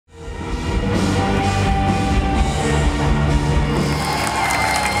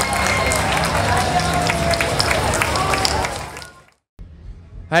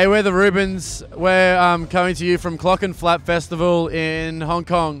Hey, we're the Rubens. We're coming to you from Clockenflap Festival in Hong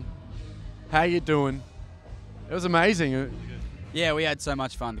Kong. How you doing? It was amazing. Yeah, we had so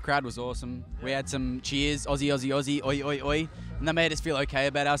much fun. The crowd was awesome. We had some cheers, Aussie, Aussie, Aussie, oi, oi, oi, and that made us feel okay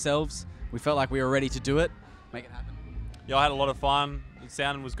about ourselves. We felt like we were ready to do it, make it happen. Yeah, I had a lot of fun. The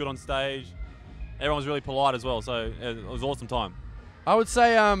sound was good on stage. Everyone was really polite as well, so it was an awesome time. I would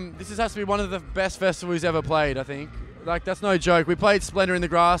say this has to be one of the best festivals ever played, I think. Like, that's no joke. We played Splendor in the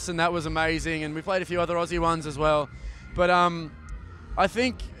Grass, and that was amazing, and we played a few other Aussie ones as well. But I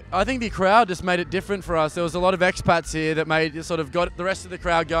think the crowd just made it different for us. There was a lot of expats here that sort of got the rest of the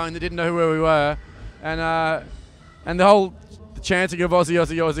crowd going. They didn't know where we were, and the whole chanting of Aussie,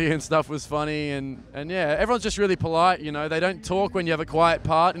 Aussie, Aussie and stuff was funny. And yeah, everyone's just really polite. You know, they don't talk when you have a quiet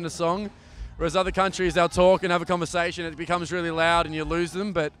part in a song, whereas other countries they'll talk and have a conversation. It becomes really loud and you lose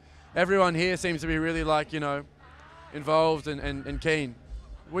them. But everyone here seems to be really, like, you know, involved and keen.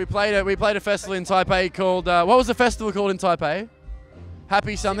 We played a festival in Taipei called what was the festival called in Taipei?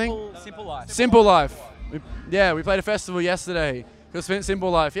 Happy something? Simple Life. Simple Life. We played a festival yesterday. It was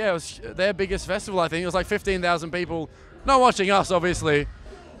Simple Life. Yeah, it was their biggest festival, I think. It was like 15,000 people. Not watching us, obviously.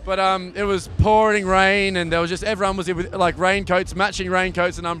 But it was pouring rain, and there was just everyone was with like raincoats, matching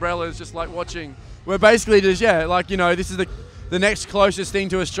raincoats and umbrellas, just like watching. We're basically just, yeah, like, you know, this is the next closest thing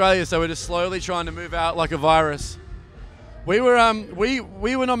to Australia, so we're just slowly trying to move out like a virus. We were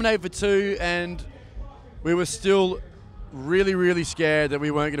nominated for 2, and we were still really, really scared that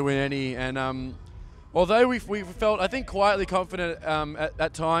we weren't going to win any. And although we felt, I think, quietly confident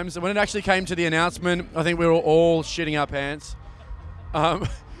at times, when it actually came to the announcement, I think we were all shitting our pants. And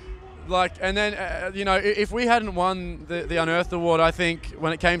then you know, if we hadn't won the Unearthed Award, I think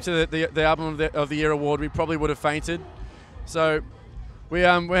when it came to the Album of the Year award, we probably would have fainted. So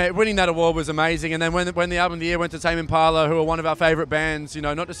winning that award was amazing. And then when the Album of the Year went to Tame Impala, who are one of our favourite bands, you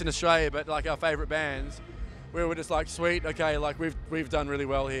know, not just in Australia, but like our favourite bands, we were just like, sweet, okay, like we've done really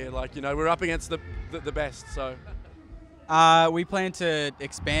well here. Like, you know, we're up against the best. So we plan to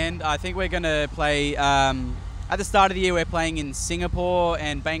expand. I think we're going to play at the start of the year. We're playing in Singapore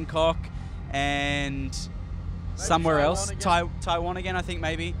and Bangkok and somewhere else, Taiwan again, I think,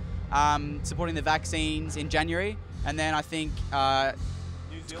 maybe. Supporting the vaccines in January, and then I think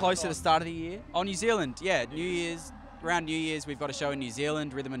it's close to the start of the year. Oh, New Zealand, yeah, around New Year's we've got a show in New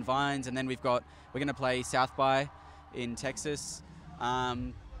Zealand, Rhythm and Vines, and then we're going to play South by in Texas.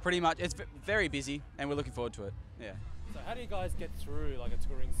 Pretty much, it's very busy, and we're looking forward to it. Yeah. So how do you guys get through like a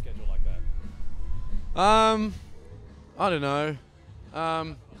touring schedule like that? I don't know.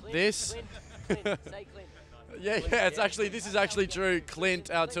 This. Clint. Say Clint. Yeah, this is actually true. Clint,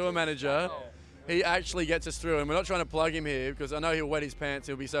 our tour manager, he actually gets us through, and we're not trying to plug him here because I know he'll wet his pants.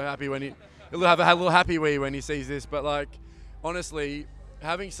 He'll be so happy when he'll have a little happy wee when he sees this. But like, honestly,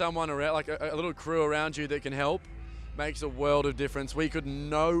 having someone around, like a little crew around you that can help, makes a world of difference.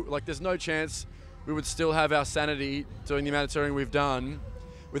 There's no chance we would still have our sanity doing the amount of touring we've done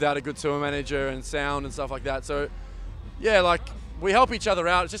without a good tour manager and sound and stuff like that. So, yeah, like, we help each other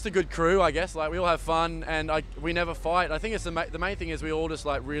out. It's just a good crew, I guess. Like, we all have fun, and we never fight. I think it's the main thing is we all just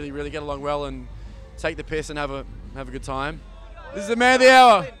like really, really get along well and take the piss and have a good time. This is the man of the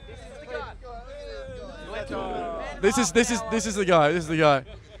hour. This is the guy. This is the guy.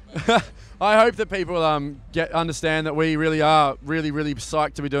 I hope that people understand that we really are really, really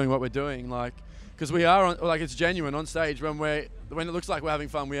psyched to be doing what we're doing. Like, because we are it's genuine on stage. When it looks like we're having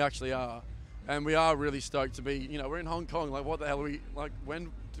fun, we actually are. And we are really stoked to be, you know, we're in Hong Kong. Like, what the hell are we, like,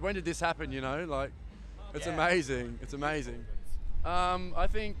 when did this happen, you know? Like, it's amazing. It's amazing. I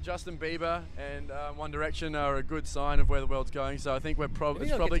think Justin Bieber and One Direction are a good sign of where the world's going. So I think it's probably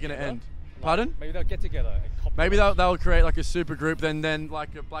going to end. Pardon? Maybe they'll get together. And maybe they'll create like a super group. Then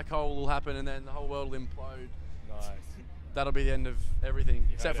like a black hole will happen, and then the whole world will implode. Nice. That'll be the end of everything,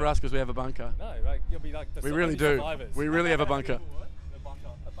 except for us because we have a bunker. No, like you'll be like the we really do. Survivors. We really have a bunker.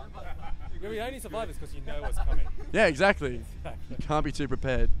 You'll be only survivors because you know what's coming. Yeah, exactly. You can't be too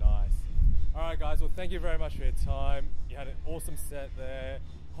prepared. Nice. All right, guys. Well, thank you very much for your time. You had an awesome set there.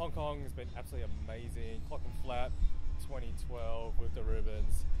 Hong Kong has been absolutely amazing. Clockenflap 2012 with the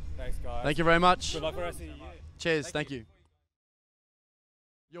Rubens. Thanks, guys. Thank you very much. Good luck for the rest of the year. Cheers. Thank you.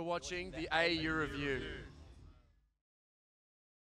 You're watching the AU Review.